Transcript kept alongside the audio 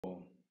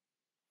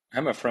Hi,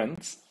 my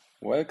friends.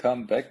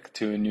 Welcome back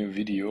to a new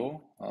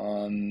video.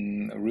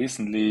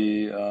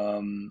 Recently,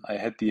 I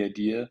had the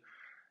idea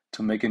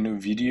to make a new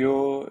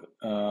video.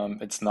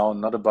 It's now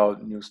not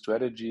about new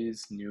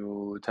strategies,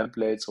 new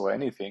templates, or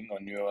anything,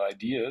 or new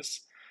ideas.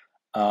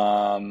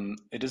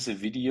 It is a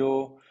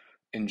video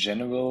in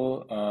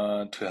general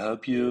to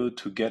help you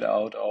to get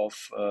out of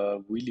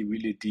really,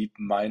 really deep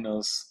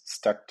minus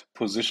stuck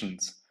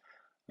positions.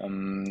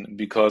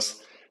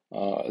 Because,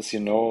 as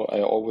you know,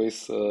 I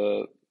always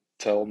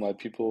tell my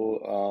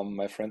people,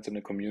 my friends in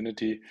the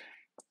community,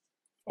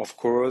 of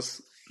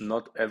course,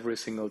 not every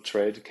single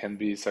trade can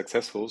be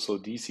successful. So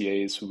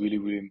DCA is really,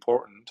 really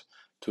important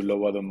to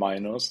lower the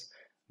minus.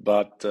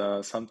 But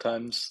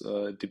sometimes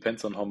it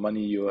depends on how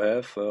money you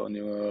have on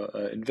your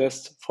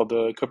invest for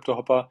the crypto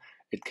hopper.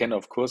 It can,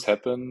 of course,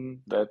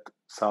 happen that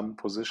some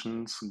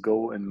positions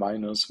go in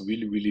minus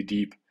really, really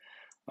deep.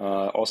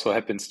 Also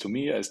happens to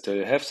me. I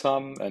still have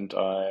some, and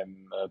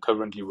I'm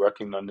currently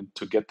working on it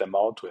to get them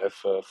out to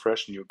have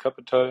fresh new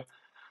capital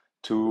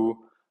to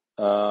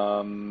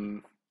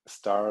um,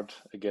 start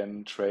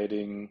again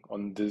trading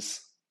on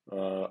this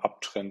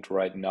uptrend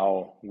right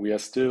now. We are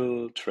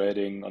still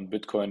trading on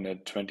Bitcoin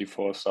at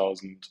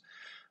 24,000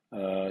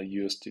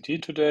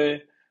 USDT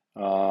today,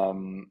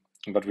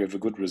 but we have a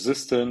good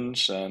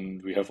resistance,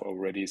 and we have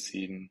already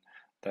seen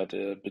that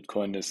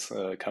Bitcoin is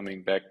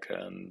coming back,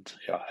 and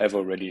yeah, have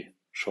already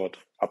short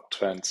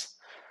uptrends.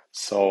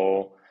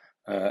 So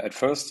at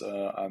first,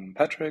 I'm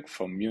Patrick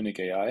from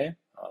Munich-Ai.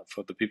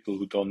 For the people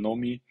who don't know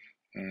me,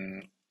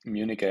 mm,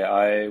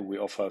 Munich-Ai, we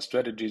offer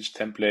strategies,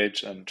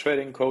 templates, and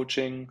trading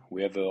coaching.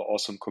 We have an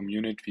awesome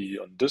community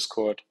on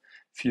Discord.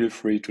 Feel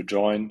free to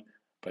join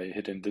by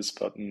hitting this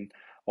button.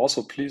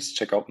 Also, please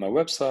check out my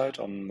website.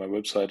 On my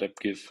website, I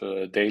give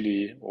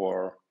daily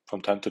or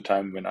from time to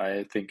time when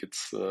I think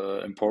it's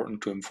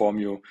important to inform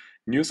you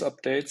news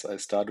updates. I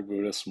started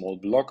with a small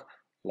blog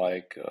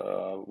like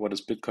what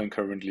is Bitcoin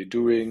currently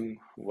doing?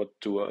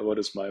 What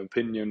is my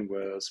opinion?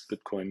 Where's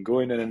Bitcoin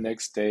going in the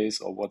next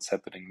days, or what's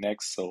happening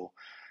next? So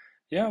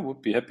yeah, I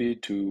would be happy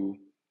to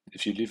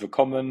if you leave a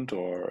comment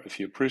or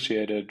if you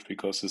appreciate it,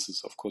 because this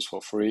is of course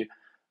for free.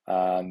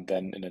 And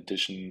then in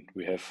addition,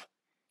 we have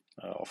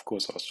of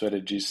course our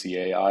strategies, the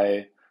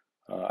AI.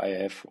 I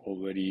have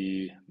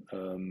already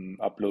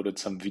uploaded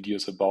some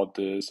videos about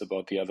this,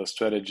 about the other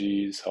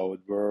strategies, how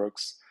it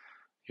works.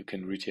 You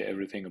can read here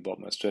everything about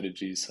my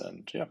strategies,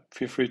 and yeah,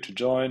 feel free to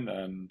join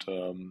and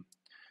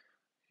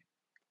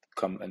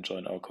come and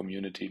join our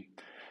community.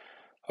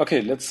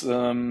 Okay, let's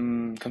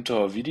come to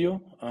our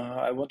video.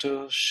 I want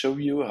to show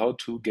you how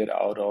to get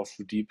out of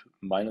deep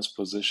minus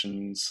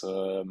positions.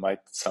 Might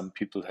some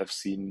people have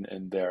seen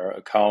in their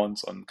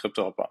accounts on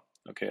CryptoHopper.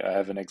 Okay, I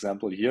have an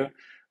example here,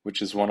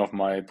 which is one of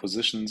my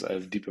positions. I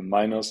have deep in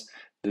minus.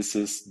 This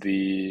is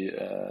the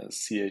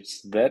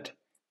CHZ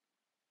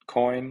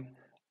coin.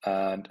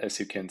 And as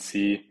you can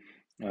see,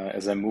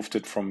 as I moved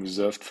it from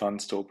reserved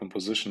funds to open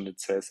position,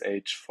 it says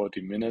age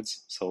 40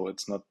 minutes. So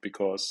it's not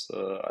because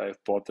I've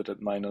bought it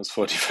at minus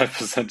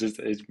 45%, it's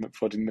age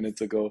 40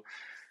 minutes ago.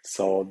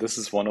 So this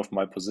is one of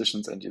my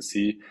positions, and you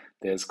see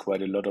there's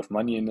quite a lot of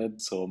money in it.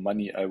 So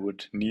money I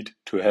would need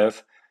to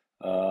have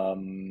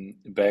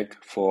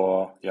back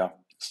for, yeah,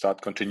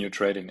 start continue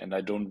trading. And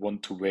I don't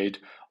want to wait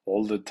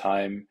all the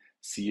time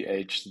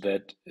CH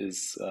that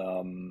is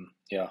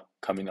yeah,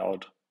 coming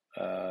out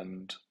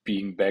and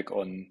being back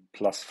on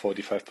plus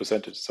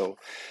 45%. So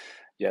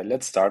yeah,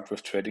 let's start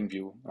with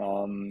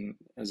TradingView.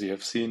 As you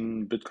have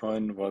seen,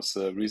 Bitcoin was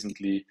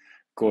recently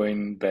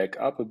going back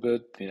up a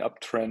bit. The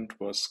uptrend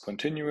was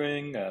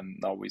continuing, and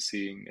now we're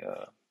seeing,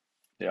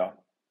 yeah,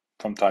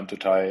 from time to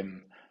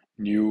time,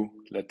 new,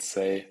 let's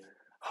say,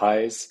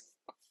 highs.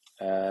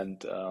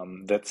 And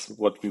that's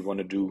what we want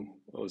to do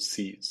or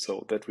see,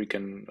 so that we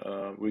can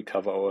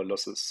recover our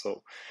losses.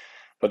 So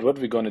but what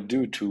we're going to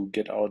do to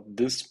get out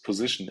this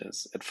position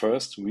is, at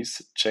first, we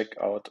check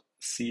out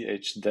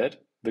CHZ,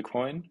 the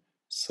coin.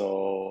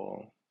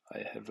 So I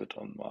have it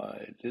on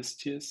my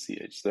list here,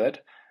 CHZ.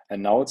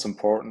 And now it's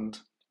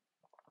important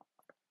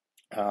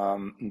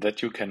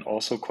that you can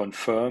also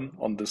confirm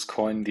on this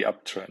coin the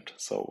uptrend.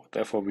 So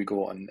therefore, we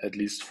go on at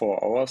least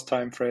 4 hours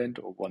time frame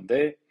or one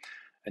day.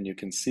 And you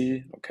can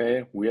see,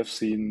 okay, we have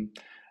seen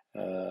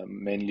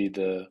mainly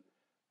the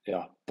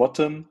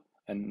bottom,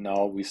 and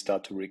now we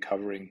start to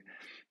recovering.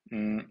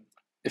 Mm,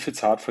 if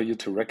it's hard for you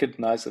to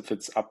recognize if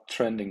it's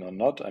uptrending or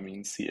not, I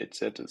mean,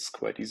 CHZ is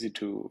quite easy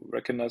to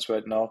recognize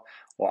right now,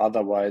 or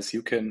otherwise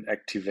you can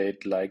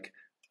activate like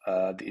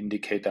the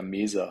indicator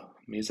Mesa.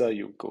 Mesa,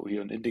 you go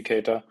here on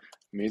indicator,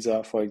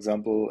 Mesa, for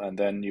example, and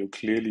then you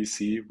clearly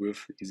see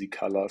with easy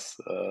colors,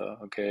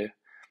 okay,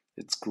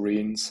 it's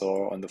green,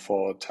 so on the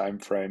 4 time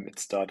frame, it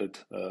started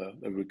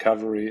a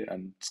recovery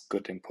and it's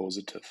getting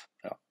positive.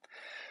 Yeah.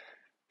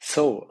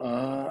 So,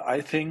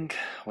 I think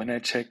when I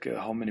check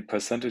how many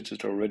percentage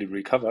it already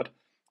recovered,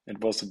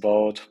 it was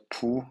about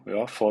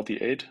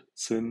 48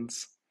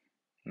 since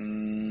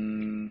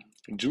mm,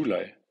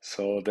 July.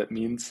 So that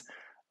means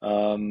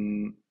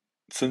um,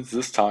 since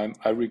this time,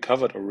 I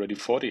recovered already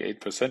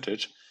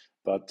 48%,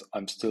 but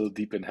I'm still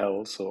deep in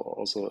hell, so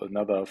also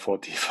another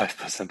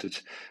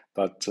 45%.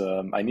 But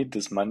I need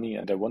this money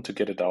and I want to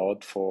get it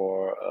out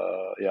for,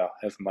 yeah,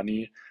 have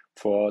money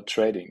for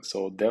trading.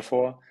 So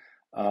therefore,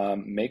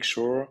 make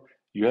sure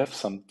you have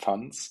some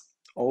funds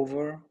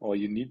over, or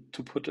you need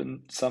to put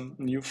in some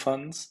new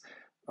funds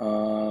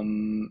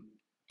um,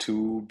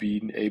 to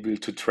be able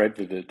to trade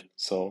with it.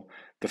 So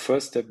the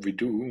first step we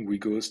do, we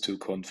goes to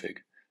config.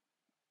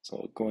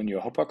 So go in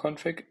your Hopper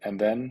config, and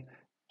then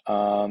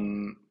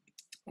um,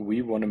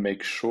 we want to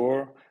make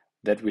sure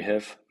that we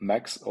have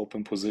max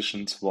open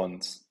positions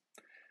once.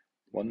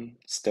 One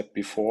step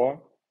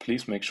before,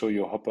 please make sure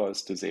your Hopper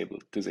is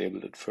disabled.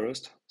 Disable it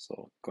first.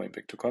 So going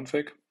back to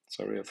config,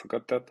 sorry, I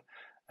forgot that.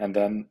 And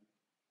then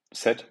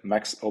set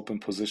max open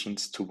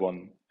positions to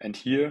 1. And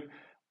here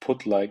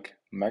put like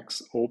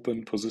max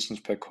open positions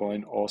per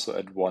coin also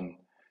at 1.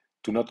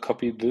 Do not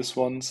copy this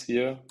ones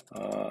here.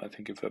 I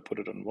think if I put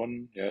it on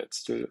 1, yeah, it's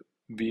still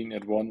being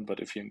at 1,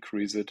 but if you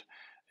increase it,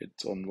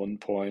 it's on 1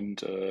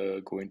 point,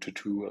 going to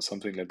 2 or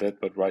something like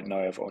that. But right now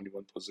I have only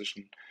one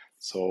position,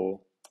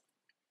 so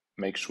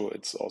make sure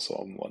it's also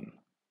on 1.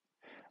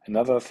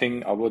 Another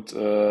thing I would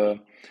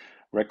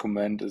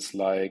recommend is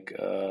like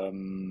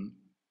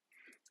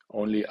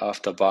only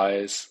after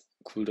buys,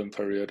 cooldown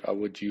period, I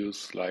would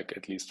use like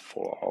at least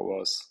 4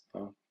 hours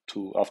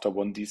to, after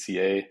one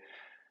DCA,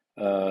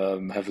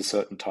 have a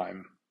certain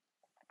time.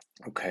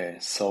 Okay,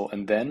 so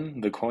and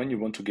then the coin you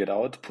want to get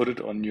out, put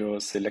it on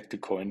your selected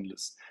coin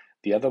list.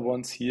 The other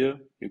ones here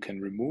you can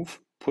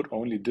remove. Put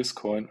only this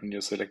coin on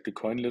your selected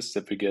coin list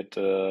that we get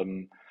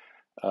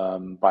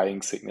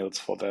buying signals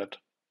for that.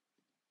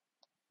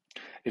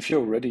 If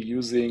you're already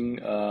using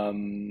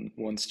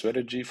one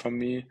strategy from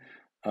me,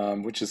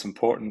 which is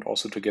important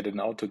also to get it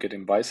out, to get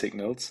in buy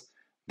signals,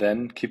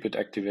 then keep it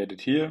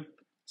activated here.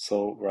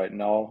 So right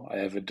now I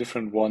have a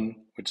different one,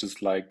 which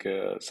is like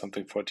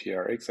something for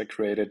TRX I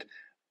created,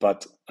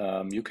 but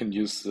you can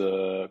use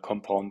the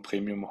compound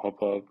premium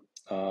hopper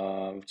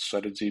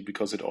strategy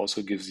because it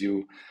also gives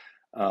you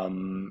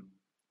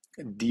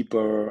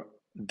deeper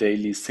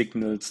daily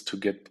signals to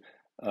get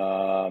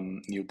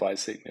new buy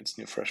signals,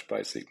 new fresh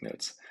buy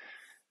signals.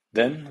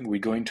 Then we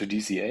go into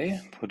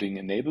DCA, putting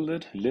enable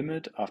it,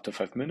 limit after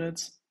 5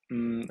 minutes.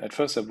 At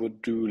first I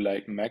would do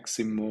like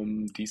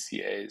maximum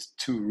DCAs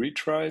 2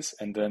 retries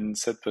and then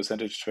set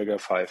percentage trigger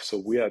 5. So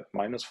we are at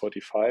minus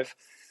 45,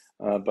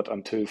 but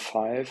until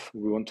 5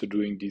 we want to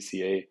doing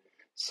DCA.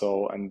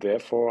 So, and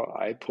therefore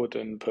I put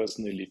in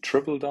personally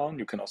triple down.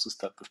 You can also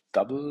start with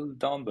double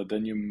down, but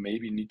then you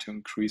maybe need to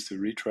increase the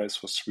retries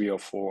for 3 or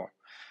 4.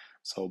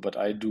 So, but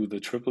I do the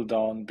triple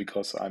down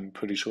because I'm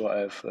pretty sure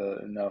I have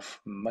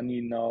enough money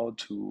now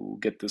to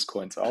get these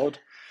coins out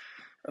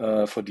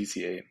for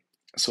DCA.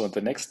 So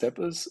the next step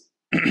is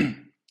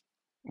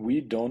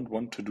we don't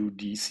want to do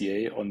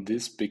DCA on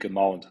this big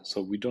amount. So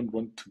we don't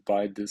want to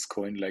buy this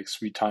coin like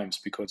 3 times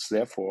because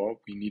therefore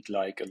we need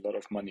like a lot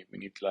of money. We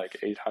need like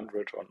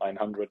 800 or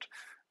 900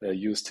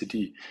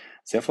 USDT.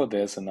 Therefore,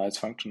 there's a nice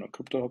function on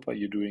CryptoHopper.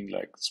 You're doing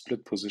like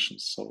split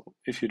positions. So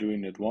if you're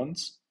doing it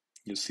once,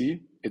 you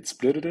see it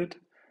splitted it,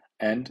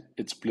 and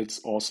it splits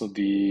also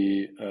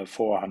the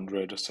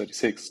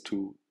 436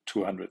 to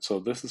 200. So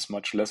this is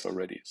much less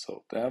already.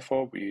 So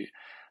therefore, we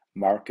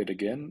mark it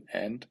again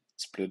and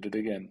split it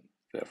again.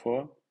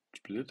 Therefore,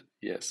 split,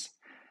 yes.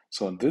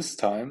 So this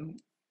time,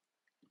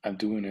 I'm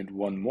doing it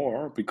one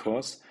more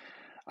because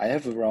I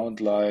have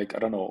around like, I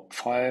don't know,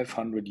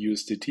 500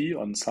 USDT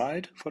on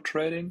site for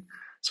trading.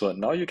 So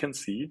now you can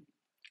see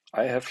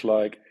I have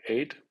like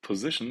 8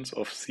 positions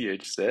of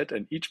CHZ,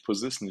 and each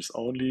position is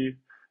only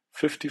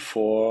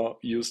 54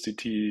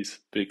 USDTs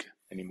big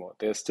anymore.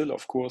 There's still,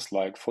 of course,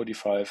 like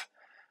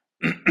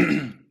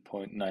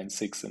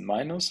 45.96 in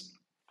minus,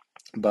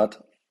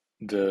 but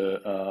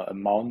the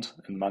amount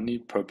in money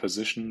per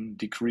position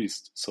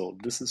decreased. So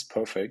this is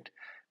perfect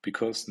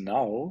because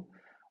now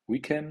we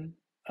can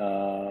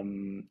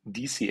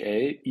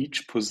DCA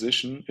each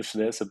position if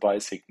there's a buy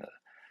signal.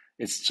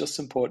 It's just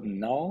important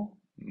now,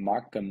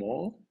 mark them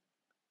all,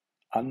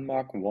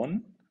 unmark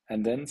one,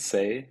 and then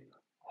say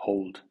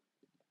hold.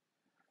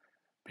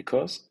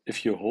 Because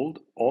if you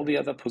hold all the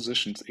other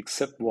positions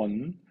except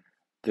one,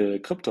 the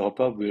crypto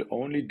hopper will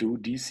only do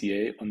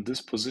DCA on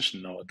this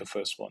position now, the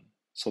first one.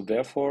 So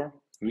therefore,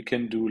 we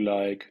can do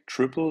like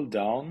triple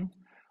down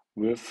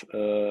with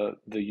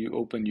the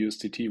open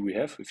USDT we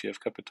have. If you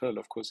have capital,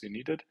 of course you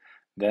need it.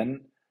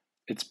 Then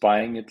it's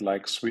buying it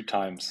like 3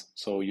 times.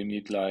 So you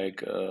need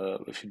like,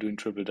 if you're doing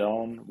triple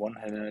down,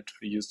 100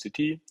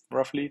 USDT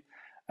roughly,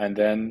 and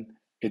then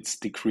it's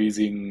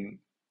decreasing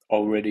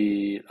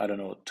already, I don't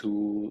know,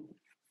 to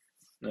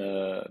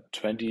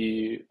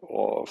 20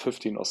 or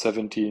 15 or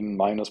 17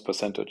 minus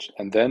percentage.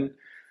 And then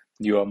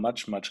you are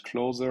much, much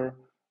closer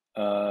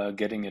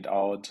getting it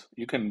out.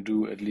 You can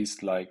do at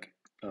least like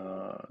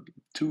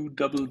 2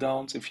 double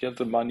downs if you have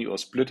the money, or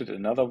split it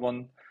another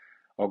one.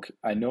 Okay,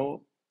 I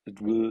know It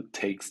will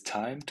takes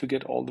time to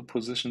get all the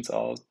positions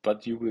out,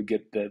 but you will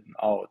get them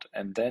out.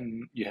 And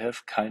then you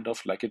have kind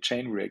of like a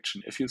chain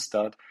reaction. If you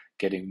start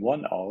getting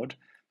one out,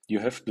 you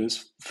have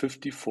this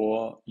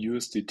 54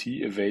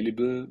 USDT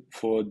available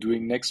for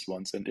doing next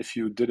ones. And if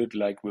you did it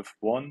like with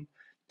one,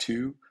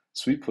 two,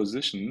 three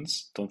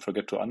positions, don't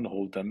forget to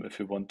unhold them if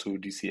you want to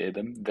DCA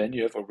them, then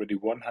you have already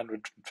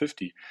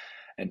 150.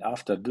 And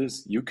after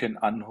this, you can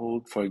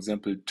unhold, for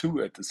example,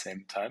 two at the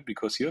same time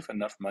because you have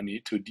enough money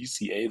to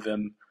DCA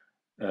them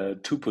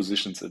two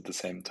positions at the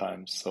same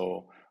time.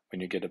 So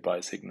when you get a buy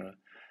signal,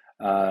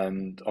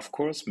 and of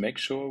course, make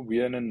sure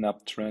we are in an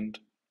uptrend,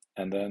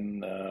 and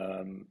then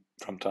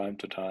from time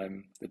to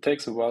time, it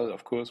takes a while,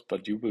 of course,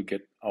 but you will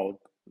get out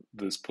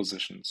these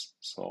positions.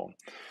 So,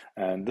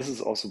 and this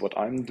is also what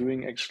I'm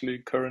doing actually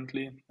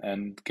currently,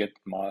 and get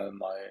my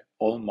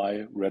all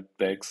my red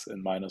bags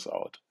and minus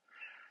out.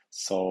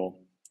 So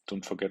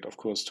don't forget, of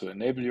course, to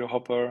enable your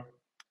hopper.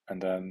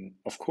 And then,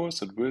 of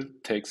course, it will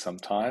take some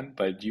time,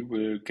 but you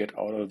will get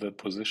out of the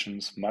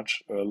positions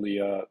much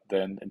earlier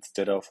than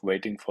instead of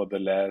waiting for the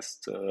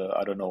last,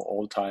 I don't know,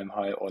 all-time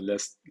high or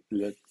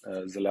the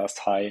last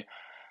high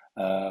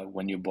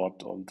when you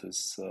bought all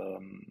this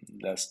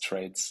last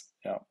trades,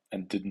 yeah,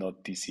 and did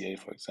not DCA,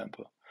 for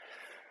example.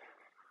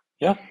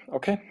 Yeah,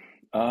 okay.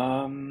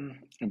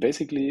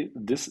 Basically,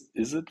 this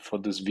is it for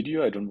this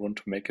video. I don't want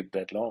to make it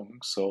that long,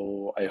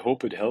 so I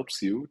hope it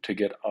helps you to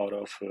get out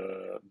of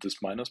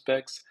this minus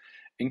bags.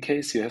 In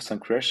case you have some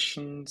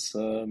questions,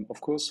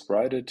 of course,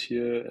 write it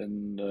here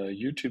in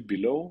YouTube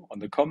below on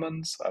the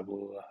comments. I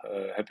will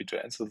happy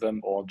to answer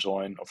them or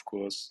join, of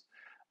course,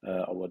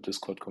 our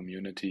Discord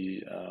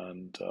community.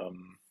 And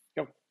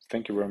yeah,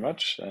 thank you very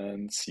much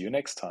and see you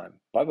next time.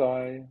 Bye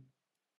bye.